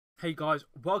Hey guys,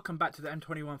 welcome back to the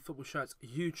M21 Football Shirts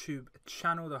YouTube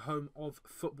channel, the home of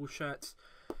football shirts.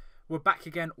 We're back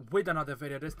again with another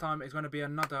video. This time it's going to be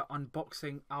another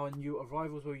unboxing our new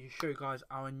arrivals, where we show you guys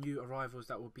our new arrivals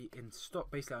that will be in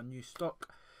stock, basically our new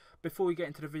stock. Before we get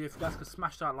into the video, if you guys could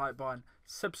smash that like button,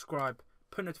 subscribe,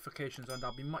 put notifications on,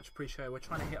 that'll be much appreciated. We're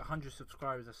trying to hit 100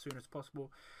 subscribers as soon as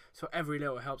possible, so every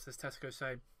little helps, as Tesco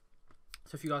say.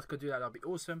 So if you guys could do that, that'd be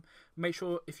awesome. Make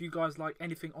sure, if you guys like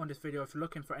anything on this video, if you're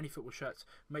looking for any football shirts,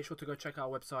 make sure to go check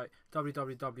out our website,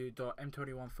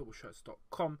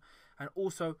 www.m21footballshirts.com, and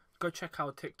also go check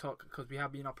out TikTok, because we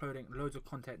have been uploading loads of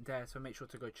content there, so make sure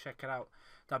to go check it out.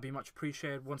 That'd be much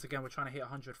appreciated. Once again, we're trying to hit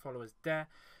 100 followers there.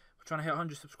 We're trying to hit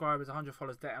 100 subscribers, 100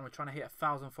 followers there, and we're trying to hit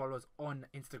 1,000 followers on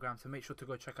Instagram, so make sure to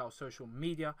go check out social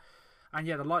media. And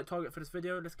yeah, the like target for this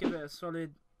video, let's give it a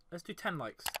solid, let's do 10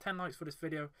 likes. 10 likes for this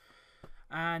video.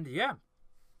 And yeah,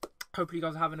 hopefully you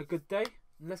guys are having a good day.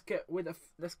 Let's get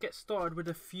started with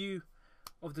a few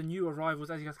of the new arrivals.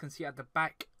 As you guys can see at the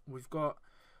back, we've got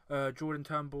Jordan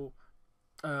Turnbull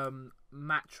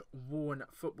match-worn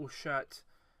football shirt.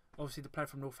 Obviously the player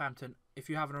from Northampton. If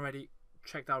you haven't already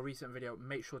checked our recent video,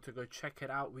 make sure to go check it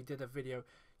out. We did a video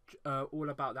all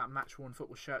about that match-worn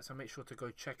football shirt, so make sure to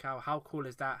go check out. How cool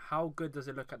is that? How good does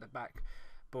it look at the back,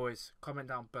 boys? Comment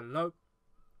down below.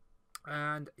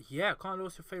 And yeah, can't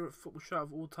lose your favourite football shirt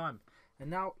of all time. And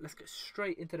now let's get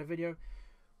straight into the video.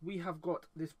 We have got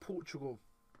this Portugal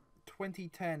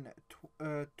 2010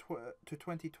 to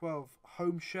 2012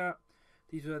 home shirt.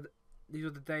 These are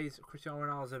the days Cristiano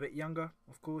Ronaldo was a bit younger,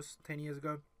 of course, 10 years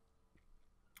ago.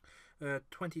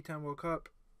 2010 World Cup.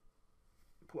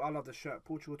 I love the shirt.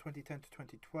 Portugal 2010 to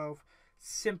 2012.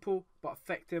 Simple but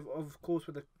effective, of course,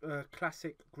 with the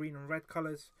classic green and red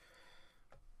colours.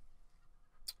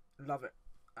 Love it.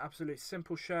 Absolute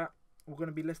simple shirt. We're going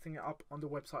to be listing it up on the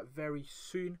website very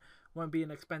soon. Won't be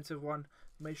an expensive one.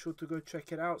 Make sure to go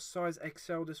check it out. Size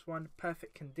XL, this one.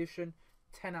 Perfect condition.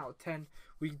 10 out of 10.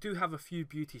 We do have a few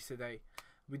beauties today.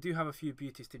 We do have a few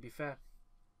beauties, to be fair.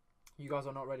 You guys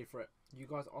are not ready for it. You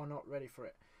guys are not ready for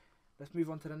it. Let's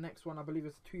move on to the next one. I believe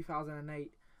it's a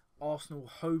 2008 Arsenal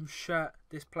home shirt.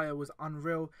 This player was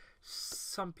unreal.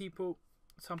 Some Arsenal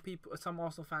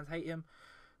fans hate him,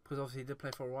 because obviously he did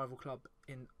play for a rival club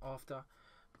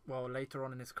later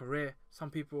on in his career.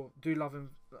 Some people do love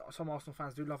him. Some Arsenal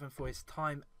fans do love him for his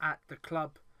time at the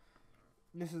club.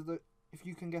 This is if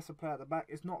you can guess a player at the back,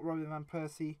 it's not Robin van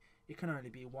Persie. It can only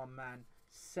be one man.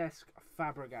 Cesc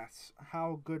Fabregas.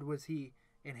 How good was he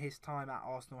in his time at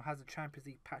Arsenal? Has the Champions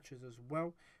League patches as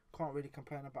well. Can't really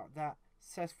complain about that.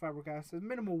 Cesc Fabregas. There's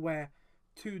minimal wear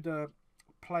to the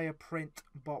player print,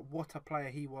 but what a player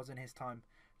he was in his time.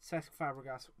 Cesc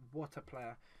Fabregas, what a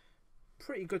player.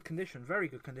 Pretty good condition, very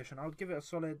good condition. I would give it a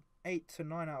solid 8 to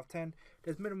 9 out of 10.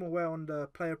 There's minimal wear on the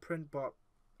player print, but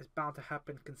it's bound to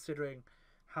happen considering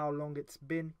how long it's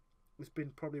been. It's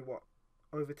been probably, what,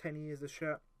 over 10 years, the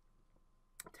shirt.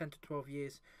 10 to 12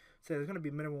 years. So there's going to be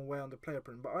minimal wear on the player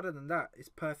print. But other than that, it's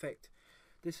perfect.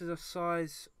 This is a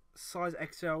size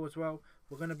XL as well.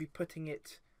 We're going to be putting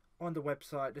it on the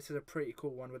website. This is a pretty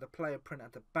cool one with a player print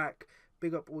at the back.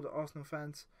 Big up all the Arsenal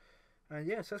fans. And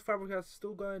yeah, Cesc Fabregas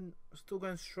still going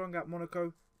strong at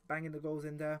Monaco, banging the goals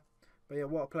in there. But yeah,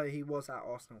 what a player he was at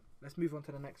Arsenal. Let's move on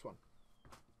to the next one.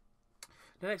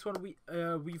 The next one,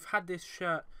 we've had this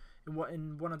shirt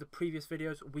in one of the previous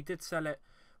videos. We did sell it.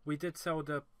 We did sell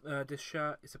this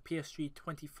shirt. It's a PSG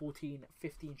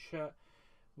 2014-15 shirt.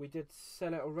 We did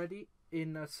sell it already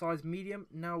in a size medium.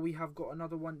 Now we have got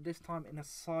another one, this time in a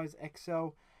size XL.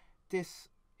 This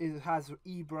has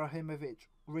Ibrahimovic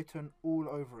written all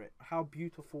over it. How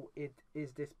beautiful it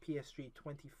is, this PSG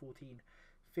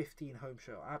 2014-15 home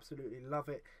shirt. I absolutely love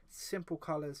it. Simple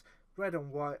colours, red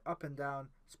and white, up and down,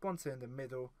 sponsor in the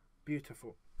middle.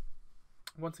 Beautiful.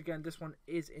 Once again, this one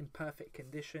is in perfect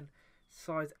condition.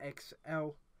 Size XL.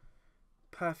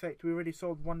 Perfect. We already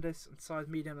sold one this in size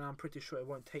medium, and I'm pretty sure it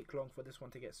won't take long for this one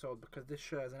to get sold, because this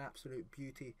shirt is an absolute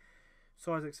beauty.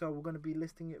 Size XL, we're going to be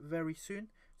listing it very soon,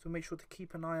 so make sure to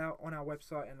keep an eye out on our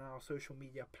website and our social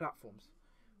media platforms.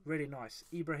 Really nice.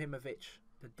 Ibrahimovic,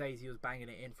 the days he was banging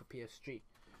it in for PSG.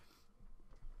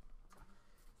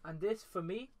 And this, for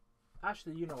me,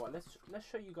 actually, you know what, let's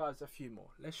show you guys a few more.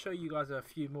 Let's show you guys a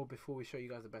few more before we show you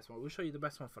guys the best one. We'll show you the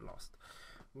best one for last.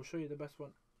 We'll show you the best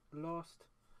one last.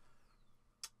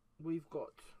 We've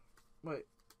got, wait,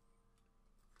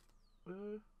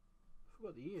 I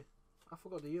forgot the year. I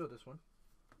forgot the year of this one.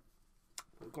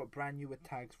 We've got brand new with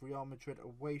tags. Real Madrid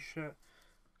away shirt.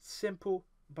 Simple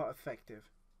but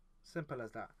effective. Simple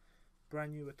as that.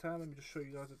 Brand new with tag. Let me just show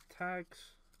you guys the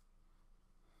tags.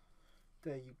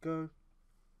 There you go.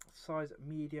 Size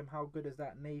medium. How good is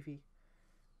that? Navy.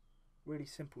 Really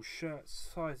simple shirt.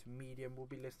 Size medium. We'll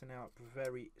be listing out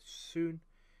very soon.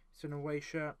 It's an away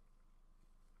shirt.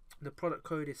 The product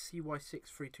code is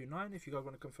CY6329 if you guys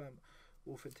want to confirm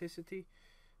authenticity.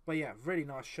 But yeah, really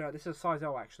nice shirt. This is a size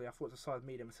L actually. I thought it was a size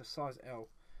medium. It's a size L.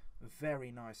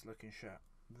 Very nice looking shirt.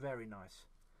 Very nice.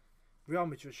 Real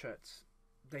Madrid shirts,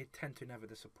 they tend to never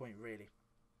disappoint really.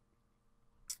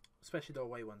 Especially the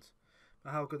away ones.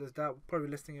 But how good is that? We're probably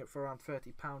listing it for around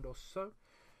 £30 or so.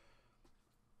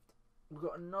 We've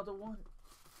got another one.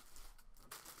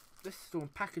 This is still in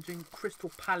packaging.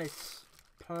 Crystal Palace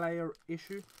player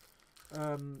issue.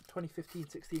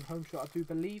 2015-16 home shirt, I do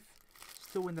believe.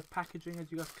 Still in the packaging,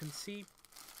 as you guys can see.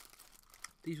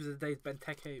 These were the days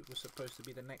Benteke was supposed to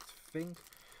be the next thing.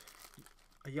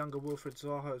 A younger Wilfred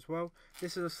Zaha as well.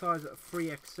 This is a size of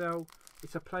 3XL.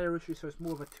 It's a player issue, so it's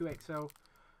more of a 2XL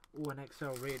or an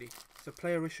XL really. It's a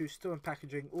player issue, still in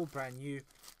packaging, all brand new.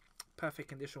 Perfect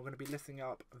condition. We're going to be listing it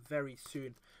up very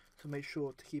soon. So make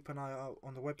sure to keep an eye out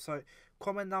on the website.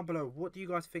 Comment down below, what do you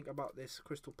guys think about this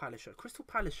Crystal Palace shirt? Crystal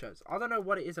Palace shirts, I don't know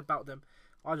what it is about them.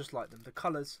 I just like them. The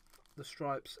colours, the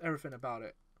stripes, everything about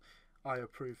it, I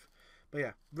approve. But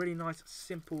yeah, really nice,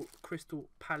 simple Crystal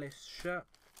Palace shirt.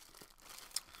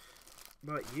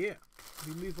 But yeah,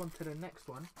 we move on to the next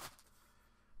one.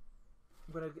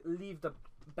 I'm going to leave the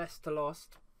best to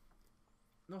last.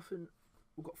 Nothing.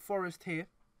 We've got Forest here.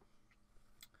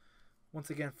 Once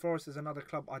again, Forest is another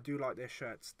club. I do like their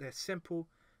shirts. They're simple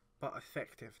but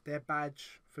effective. Their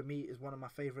badge, for me, is one of my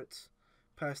favourites,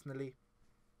 personally.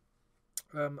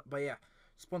 But yeah,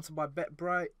 sponsored by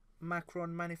BetBright,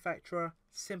 Matchworn manufacturer,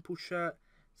 simple shirt,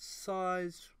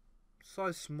 size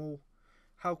small.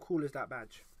 How cool is that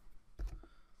badge?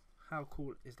 How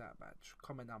cool is that badge?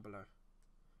 Comment down below.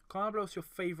 Comment down below what's your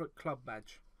favourite club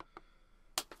badge.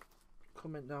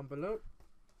 Comment down below.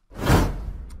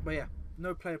 But yeah,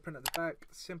 no player print at the back,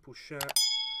 simple shirt.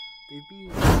 They've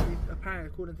apparently,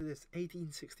 according to this,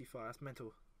 1865, that's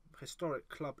mental, historic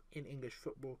club in English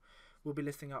football. We'll be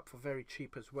listing up for very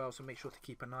cheap as well, so make sure to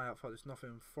keep an eye out for this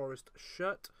Nottingham Forest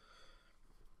shirt.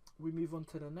 We move on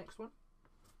to the next one.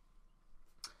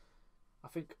 I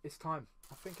think it's time.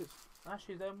 I think it's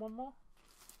actually there one more.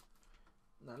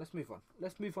 No, let's move on.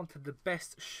 Let's move on to the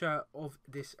best shirt of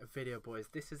this video, boys.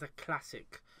 This is a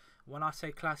classic. When I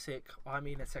say classic, I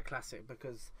mean it's a classic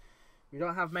because we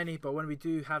don't have many, but when we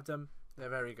do have them, they're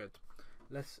very good.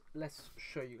 Let's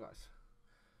show you guys.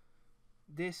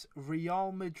 This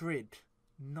Real Madrid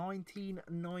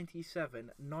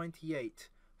 1997-98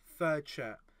 third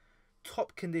shirt.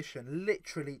 Top condition,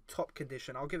 literally top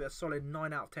condition. I'll give it a solid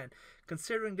 9 out of 10.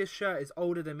 Considering this shirt is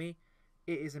older than me,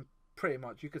 it is in pretty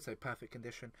much, you could say, perfect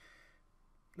condition.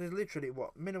 There's literally,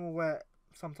 what, minimal wear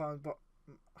sometimes, but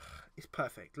it's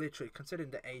perfect, literally,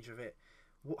 considering the age of it.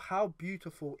 How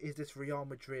beautiful is this Real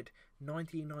Madrid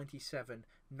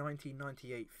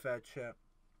 1997-1998 third shirt?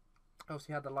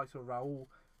 Obviously had the likes of Raul,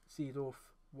 Seedorf,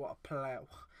 what a player.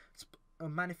 It's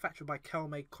manufactured by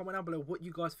Kelme. Comment down below what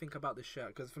you guys think about this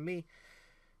shirt, because for me,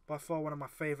 by far one of my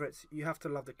favourites. You have to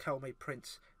love the Kelme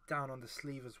prints down on the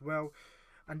sleeve as well.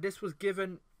 And this was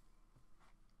given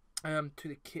to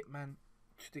the kitman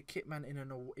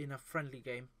in a friendly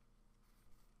game,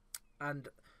 and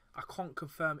I can't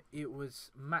confirm it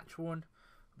was Matchworn,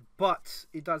 but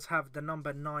it does have the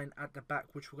number 9 at the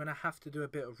back, which we're going to have to do a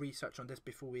bit of research on this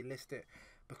before we list it,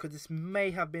 because this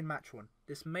may have been Matchworn.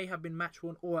 This may have been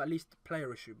Matchworn, or at least the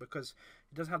player issue, because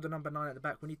it does have the number 9 at the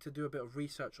back. We need to do a bit of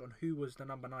research on who was the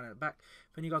number 9 at the back.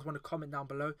 If any of you guys want to comment down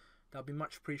below, that'll be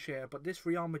much appreciated. But this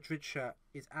Real Madrid shirt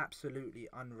is absolutely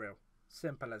unreal.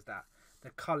 Simple as that. The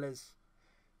colours,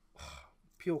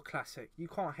 pure classic. You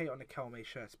can't hate on the Kelme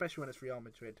shirt, especially when it's Real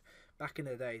Madrid. Back in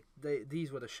the day, these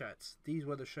were the shirts. These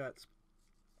were the shirts.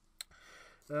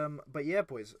 But yeah,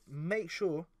 boys, make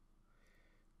sure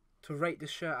to rate this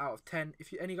shirt out of 10.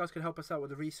 If any of you guys can help us out with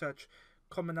the research,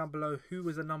 comment down below who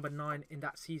was the number 9 in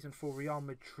that season for Real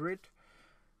Madrid.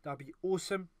 That'd be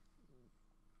awesome.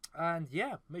 And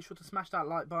yeah, make sure to smash that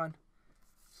like button,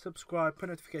 subscribe, put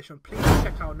notification. Please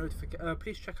check out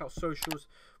please check out socials.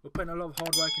 We're putting a lot of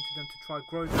hard work into them to try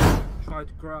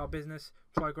to grow our business,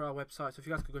 try to grow our website. So if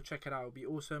you guys could go check it out, it would be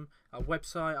awesome. Our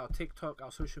website, our TikTok,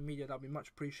 our social media, that'd be much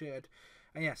appreciated.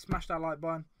 And yeah, smash that like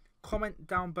button. Comment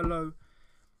down below.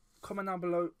 Comment down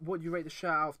below what you rate the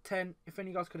shirt out of 10. If any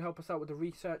of you guys could help us out with the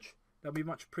research, that'd be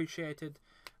much appreciated.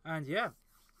 And yeah,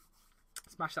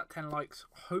 smash that 10 likes.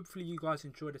 Hopefully you guys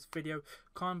enjoyed this video.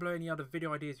 Comment below any other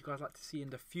video ideas you guys like to see in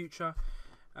the future.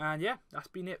 And yeah, that's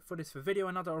been it for this video.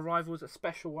 Another arrivals, a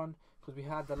special one, because we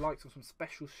had the likes of some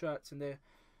special shirts in there.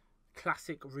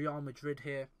 Classic Real Madrid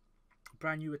here.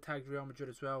 brand new with tagged Real Madrid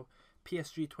as well.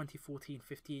 PSG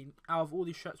 2014-15. Out of all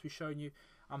these shirts we've shown you,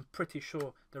 I'm pretty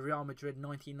sure the Real Madrid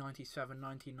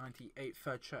 1997-1998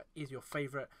 third shirt is your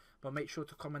favourite. But make sure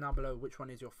to comment down below which one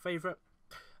is your favourite.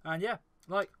 And yeah,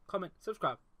 like, comment,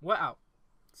 subscribe. We're out.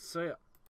 See ya.